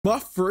My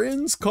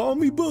friends call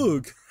me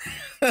Bug.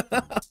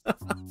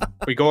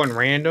 We going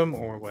random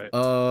or what?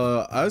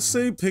 I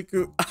say pick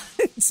a.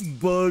 It's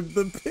Bug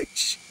the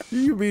picture.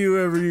 You can be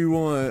whoever you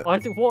want.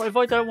 What if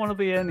I don't want to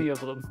be any of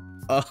them?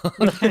 Well,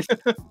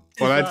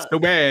 that's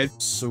too bad.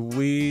 So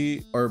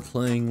we are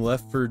playing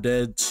Left 4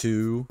 Dead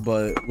 2,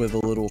 but with a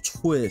little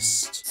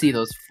twist. See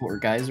those 4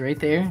 guys right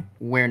there?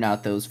 We're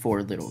not those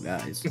 4 little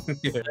guys.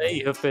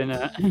 They have been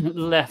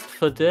left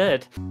for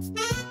dead.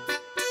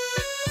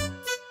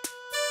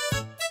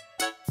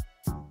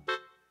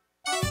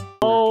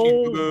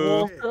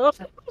 Oh,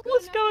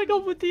 what's going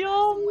on with the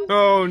arm?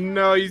 Oh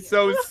no, he's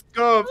so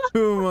scuffed.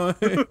 Who am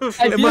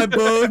I? Am I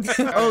Bug?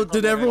 Oh,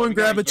 did everyone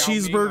grab a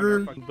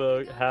cheeseburger?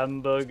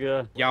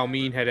 Hamburger. Yao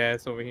Ming head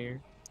ass over here.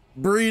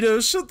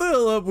 Burrito, shut the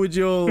hell up with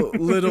your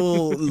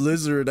little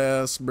lizard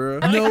ass, bro.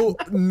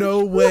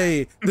 No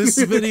way. This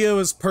video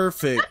is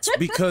perfect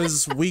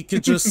because we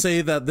could just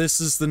say that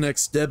this is the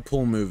next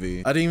Deadpool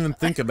movie. I didn't even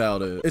think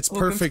about it. It's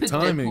perfect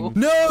timing. Deadpool.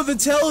 No, the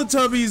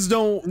Teletubbies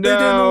don't. They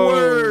didn't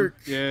work.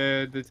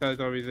 Yeah, the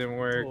Teletubbies didn't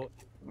work.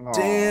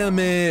 Damn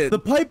it. The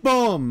pipe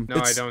bomb. No,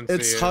 I don't see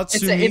It's it.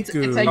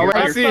 Hatsumiku. Oh,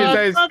 I see it.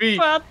 That's his feet.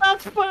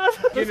 That's bad.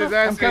 Get his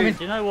ass Do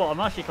you know what? I'm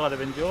actually kind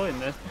of enjoying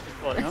this. It's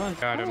quite nice.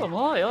 Got him. Oh, am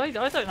I? I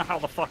don't know how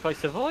the fuck I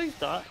survived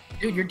that.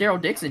 Dude, you're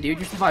Daryl Dixon, dude.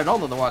 You survived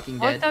all of The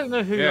Walking I Dead. don't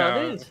know who that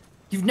is.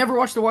 You've never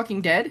watched The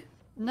Walking Dead?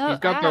 No. He's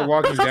got the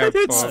Walking Dead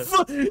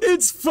spot.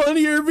 It's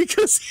funnier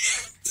because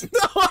he has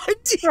no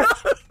idea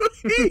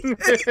who he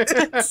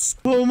is.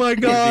 Oh my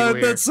god,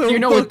 that's so Do you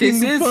know what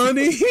this is?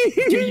 funny.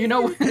 Do you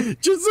know?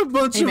 Just a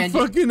bunch Hey, man, of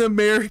fucking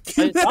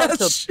American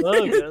That's a shit.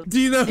 burger. Do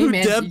you know Hey, who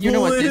man, Deadpool you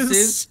know what is?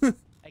 this is?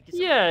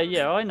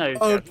 Yeah, I know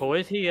Deadpool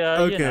is. He, you know,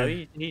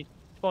 Okay. he's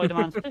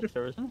Spider-Man's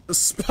sister, isn't he?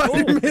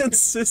 Spider-Man's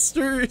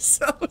sister? Is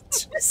that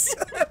what you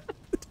said?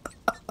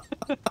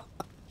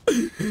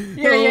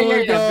 Yeah. Oh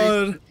my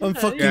god, I'm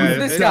fucking. Yeah, Who's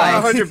this it's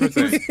guy?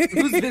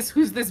 100%.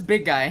 Who's this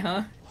big guy,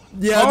 huh?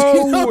 Yeah, do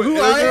you know who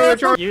I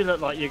am? You look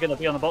like you're gonna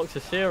be on a box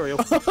of cereal.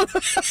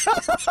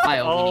 I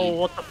Oh,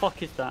 what the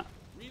fuck is that?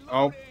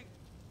 Oh,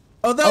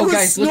 Oh, that Oh, was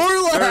guys, look-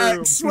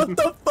 Snorlax! What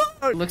the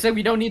fuck? Looks like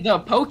we don't need the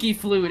pokey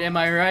flute, am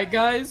I right,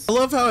 guys? I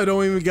love how I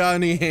don't even got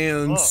any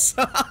hands.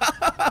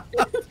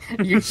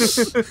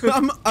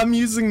 I'm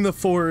using the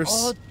force.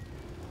 Oh,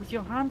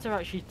 your hands are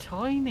actually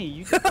tiny.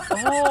 You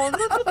oh,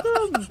 look at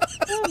them.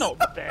 They're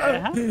not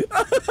bare.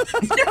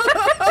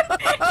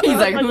 He's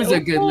like, who's a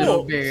good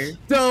little bear?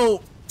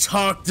 Don't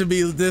talk to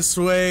me this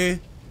way.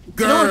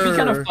 You know what would be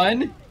kind of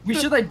fun? We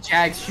should let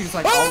Jags choose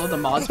like all of the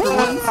mods for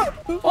once.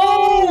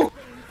 Oh!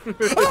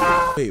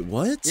 Wait,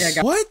 what? Yeah,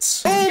 guys.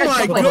 What? guys Oh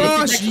my jump like this.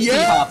 gosh, It's actually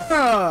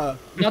yeah!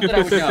 Not that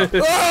I would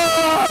know.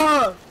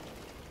 Ah!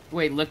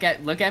 Wait, look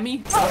at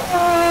me.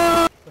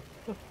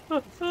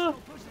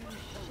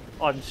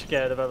 I'm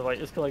scared about the way.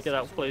 Just can I get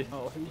out, please?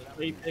 Oh, who's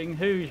vaping?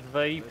 Who's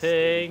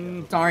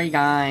vaping? Sorry,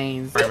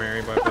 guys.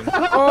 primary weapon.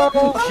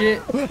 Oh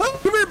shit!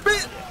 Come here,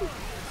 bit!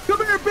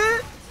 Come here,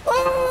 bit!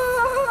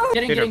 Ah!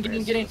 Get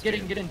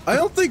in. I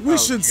don't think we Oh,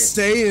 should shit.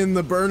 stay in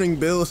the burning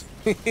building.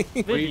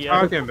 What are you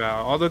talking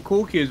about? All the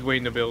cool kids wait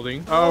in the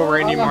building. Oh,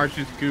 Randy Marsh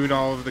is gooed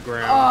all over the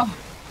ground.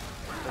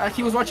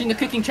 He was watching the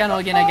cooking channel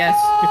again, I guess.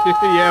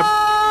 Yep.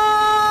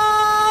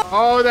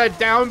 Oh, that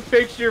down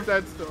picture.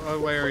 That's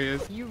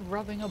hilarious. Are you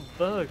rubbing a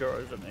burger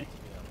over me?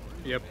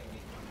 Yep.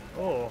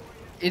 Oh.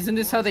 Isn't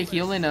this how they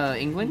heal in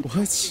England?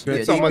 What?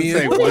 Did Someone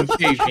say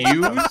 1K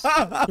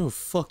views? No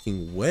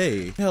fucking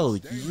way. Hell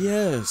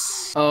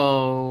yes.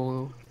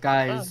 Oh,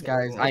 guys,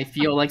 I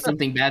feel like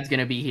something bad's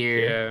gonna be here.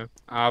 Yeah,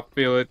 I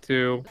feel it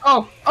too.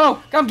 Oh,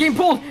 I'm getting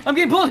pulled!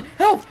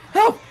 Help!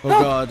 Oh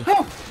god.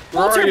 Help!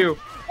 Where are you?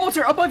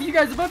 Walter, above you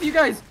guys!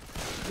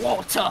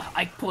 Walter,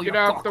 I pull Get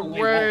your out cock the away,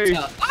 way.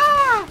 Walter.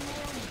 Ah!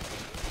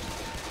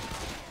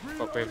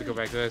 Fuck, we have to go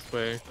back this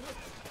way.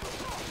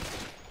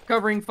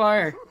 Covering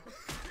fire.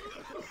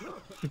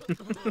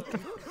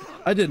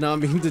 I did not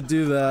mean to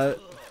do that.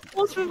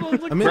 What's wrong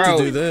with I meant Bro,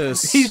 to do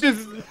this. He's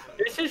just...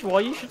 This is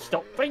why you should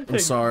stop vaping. I'm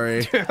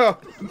sorry.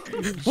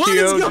 What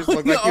is just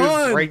looked like he going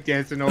was on?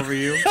 breakdancing over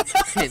you.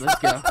 Okay, let's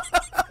go.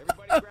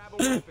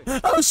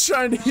 I was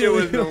trying to It heal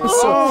was you. the...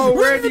 Oh,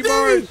 Randy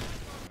Marsh!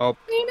 Oh,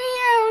 Leave me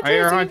out, I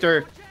hear Jesse.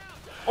 Hunter.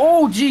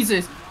 Oh,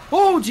 Jesus!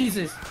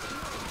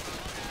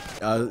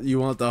 You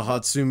want the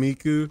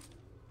Hatsumiku?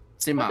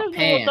 It's in I my don't know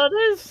pants. what that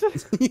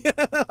is. Yeah.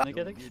 Can I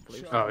get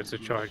explosive? Oh, it's a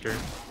charger.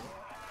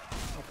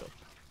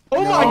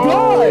 Oh my No,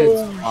 god!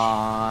 it's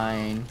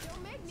fine.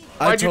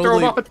 Why'd you throw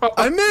Molotov?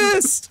 I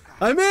missed!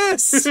 I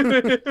missed!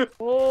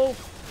 Oh,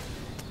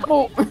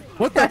 Oh,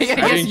 What the I heck?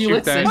 I guess didn't you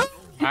shoot listen. that.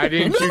 I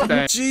didn't shoot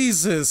that.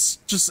 Jesus,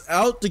 just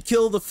out to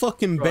kill the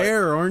fucking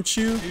bear, aren't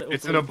you?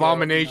 It's an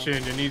abomination.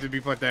 It needs to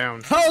be put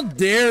down. How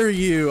dare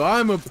you?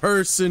 I'm a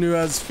person who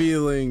has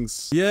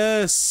feelings.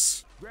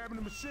 Yes.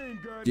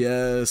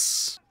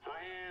 Yes.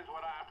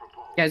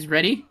 You guys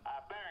ready?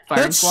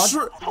 Firing That's squad?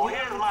 true. So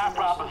here's my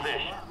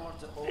proposition.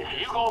 If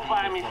you go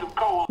find me some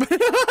coal,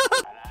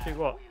 see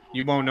what?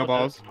 You won't know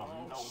balls.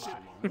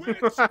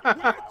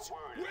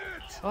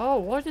 Oh,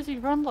 why does he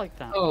run like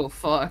that? Oh,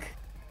 fuck.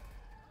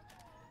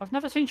 I've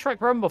never seen Shrek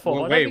run before.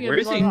 Well, I don't wait, think where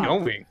it'd is be he like that.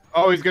 going?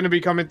 Oh, he's gonna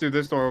be coming through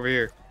this door over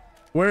here.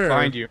 Where?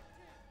 Behind you.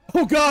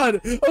 Oh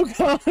god! Oh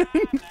god!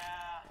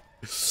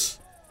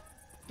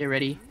 Get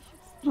ready.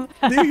 Do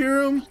you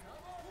hear him?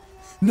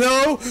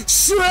 No!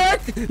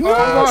 Shrek! No!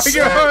 Oh my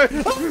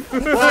Shrek!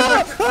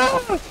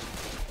 god!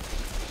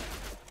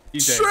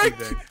 He's dead, Shrek!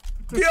 he's dead.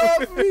 Get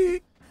off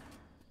me!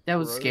 That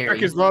was scary.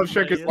 Shrek is love,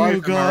 Shrek is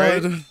life, Oh am I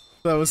right? god.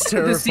 That was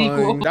sequel.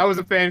 terrifying. That was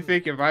a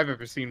fanfic if I've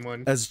ever seen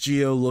one. As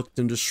Geo looked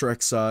into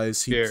Shrek's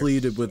eyes, he Here.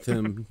 pleaded with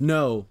him.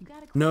 No.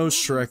 No,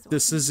 Shrek,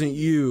 this isn't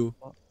you.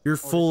 You're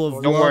full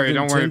of Don't love worry, and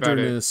don't worry about it.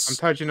 tenderness. I'm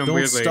touching him Don't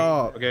weirdly.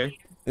 stop. Okay?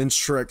 And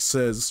Shrek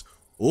says,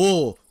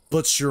 "Oh,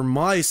 but you're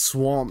my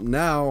swamp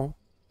now."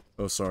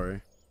 Oh,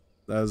 sorry.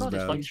 That was I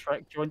just like bad.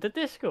 Shrek joined the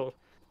Discord.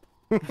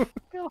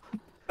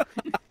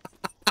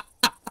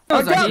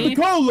 I got the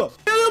cola!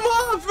 Get him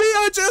off me!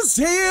 I just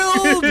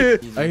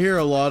healed! I hear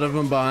a lot of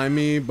them behind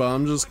me, but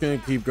I'm just gonna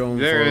keep going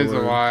There forward. is a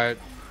lot.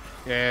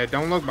 Yeah,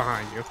 don't look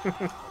behind you.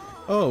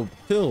 Oh,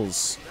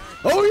 pills.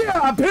 Oh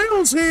yeah,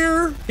 pills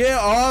here! Get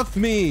off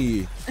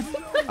me!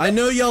 I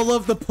know y'all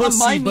love the pussy,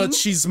 mine. but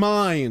she's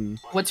mine.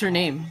 What's her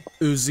name?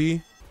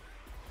 Uzi.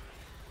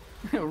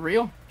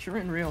 Real? She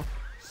written real.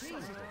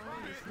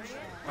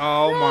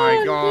 Oh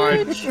my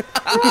god.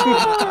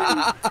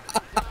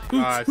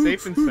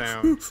 Safe and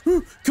sound.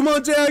 Come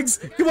on, Jags!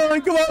 Come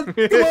on, come on!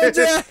 Come on,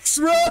 Jags!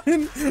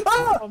 Run!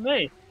 Ah! Oh,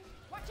 me?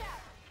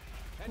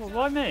 Well,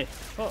 why me?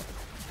 What?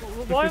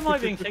 Why am I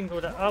being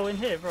singled out? Oh, in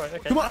here, right,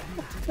 okay. Come on!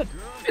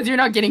 Because you're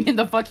not getting in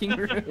the fucking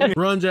room.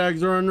 Run,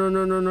 Jags! Run! Run!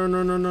 Run! Run! Run!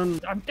 Run! Run! Run!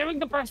 I'm doing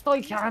the best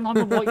I can, I'm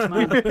a white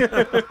man.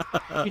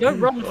 You don't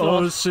run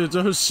Oh fast. shit!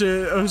 Oh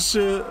shit! Oh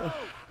shit!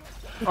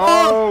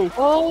 Oh!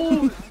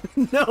 Oh,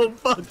 No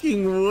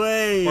fucking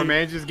way! My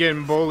man's just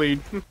getting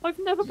bullied. I've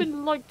never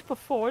been liked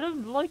before, I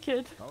don't like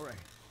it.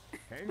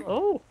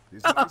 Oh.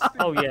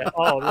 Oh yeah,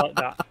 oh, like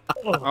that.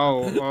 Oh,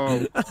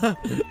 Oh,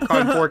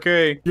 Caught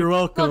 4K. You're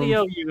welcome. bloody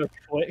hell, you look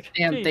quick.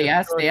 Damn, they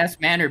Jesus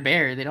ask man or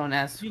bear. They don't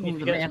ask You who need to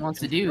the get man some wants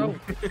to do.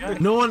 control.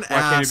 No one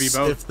can't it be asks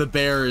both? if the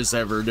bear is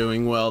ever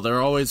doing well.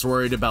 They're always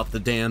worried about the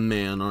damn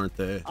man, aren't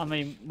they? I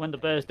mean, when the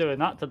bear's doing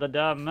that to the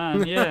damn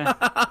man, yeah.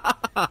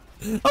 I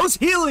was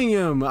healing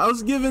him. I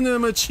was giving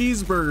him a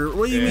cheeseburger.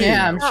 What do you mean?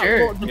 Yeah, I'm That's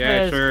sure. what the Yeah,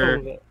 bears sure.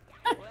 call it.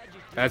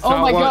 That's Oh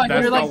not my what, God,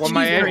 that's you're not like what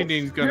my cheese rolls.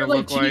 ending's gonna You're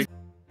look like like. cheese-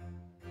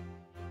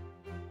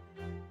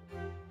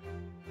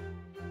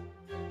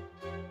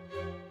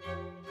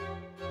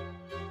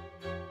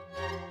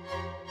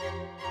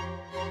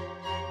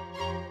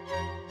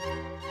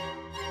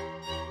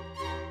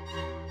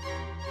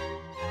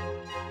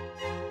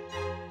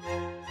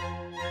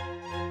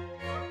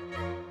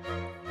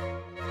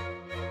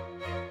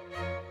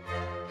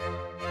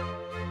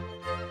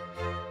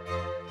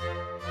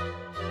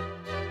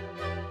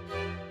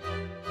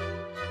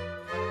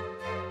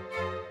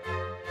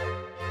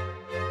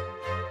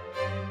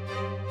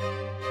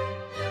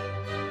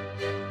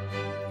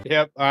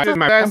 Yep. This is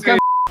my best. coming.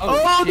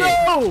 Oh, shit.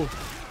 no!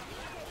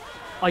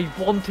 I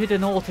wanted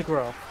an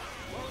autograph.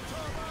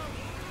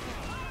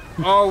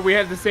 Oh, we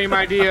had the same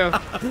idea.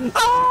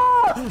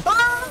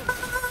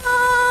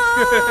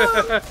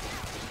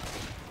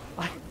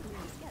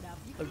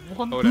 I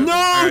wanted, Hold up. No,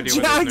 I gotta deal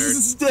with Jax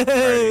this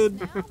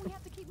nerd. is dead.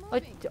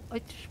 I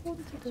just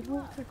wanted an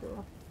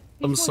autograph.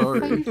 I'm He's my sorry.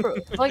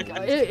 favourite. Like,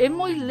 in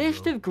my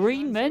list of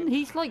green men,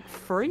 he's like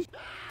 3.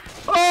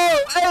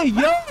 Oh, hey,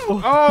 yo!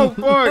 Oh,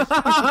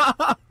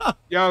 fuck.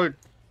 Yo,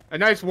 a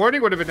nice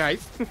warning would have been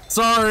nice.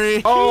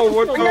 Sorry. Oh,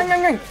 what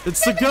the?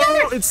 It's the go.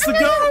 It's the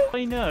go.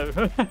 I know.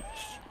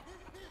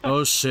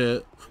 Oh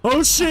shit.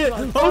 Oh shit.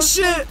 Oh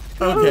shit.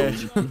 Okay.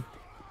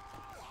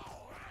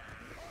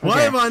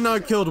 Why have I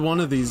not killed one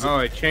of these? Oh,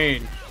 it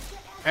changed.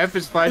 F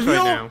is flashlight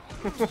Yo. now.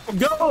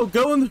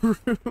 Go in the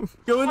room.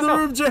 Go in the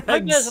room,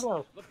 Like this, Jax.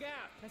 well.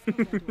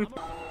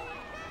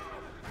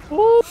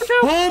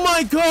 Oh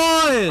my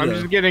god. I'm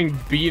just getting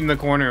beat in the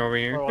corner over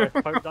here. Oh,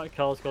 I hope that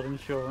car's got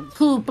insurance.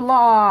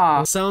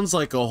 Hoopla! Sounds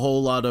like a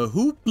whole lot of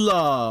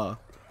hoopla.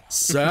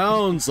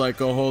 Sounds like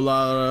a whole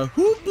lot of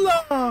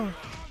hoopla.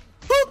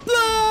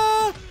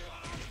 Hoopla.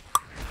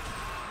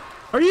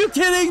 Are you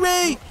kidding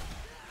me?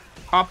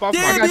 Hop off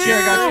Damn my. I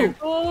got you.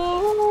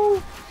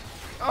 Oh!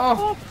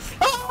 Oh,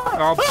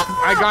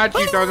 Oh, I got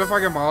you. Throw the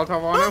fucking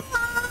Molotov on him.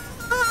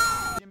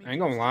 I ain't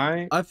gonna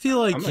lie. I feel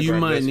like I'm gonna you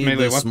grab might this need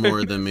melee this weapon.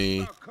 more than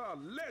me.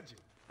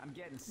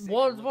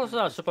 What's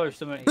that supposed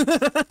to mean?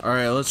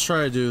 Alright, let's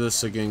try to do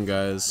this again,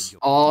 guys.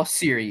 all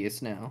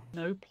serious now.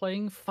 No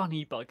playing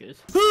funny buggers.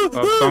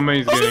 Oh,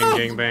 somebody's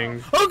getting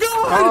gangbanged. Oh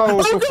god!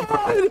 Oh. Oh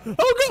god!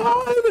 Oh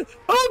god!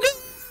 Oh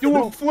god! Do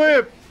a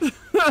flip.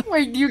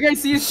 Wait, do you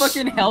guys see his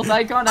fucking health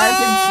icon? I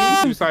can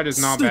see. Suicide is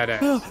not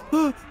badass.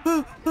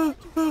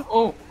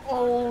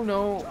 Oh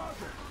no.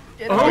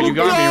 Get Oh, out. you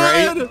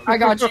got me, right? I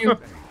got you.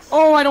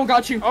 Oh, I don't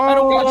got you. I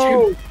don't got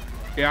you.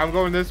 Yeah, I'm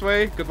going this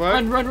way. Good luck.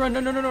 Run, run, run, no,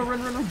 no, no, no,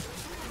 run, run, run.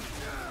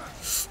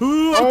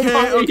 Ooh, Oh okay,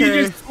 my, okay.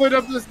 he just split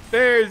up the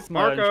stairs.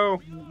 Marco.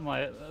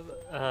 My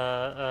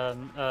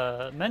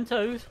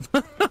Mentos.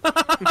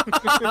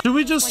 Should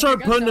we just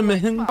start putting them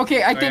in? Okay,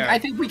 yeah. I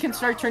think we can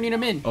start turning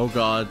them in. Oh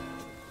god.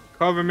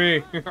 Cover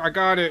me. I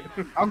got it.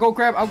 I'll go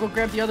grab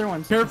the other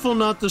ones. Careful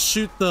not to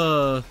shoot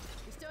the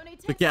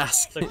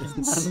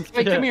gaskets.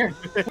 Wait, come here.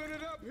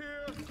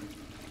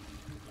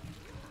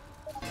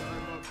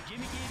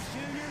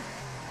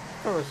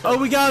 Oh,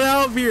 we got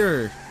out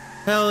here.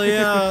 Hell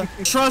yeah.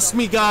 Trust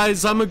me,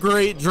 guys, I'm a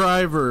great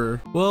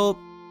driver. Well,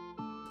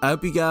 I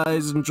hope you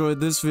guys enjoyed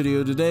this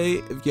video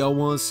today. If y'all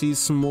want to see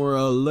some more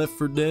Left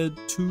 4 Dead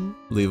 2,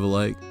 leave a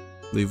like,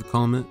 leave a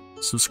comment,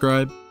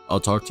 subscribe. I'll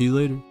talk to you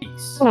later.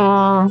 Peace.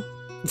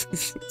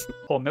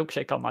 Pour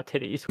milkshake on my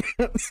titties.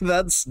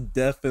 That's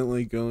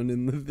definitely going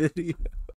in the video.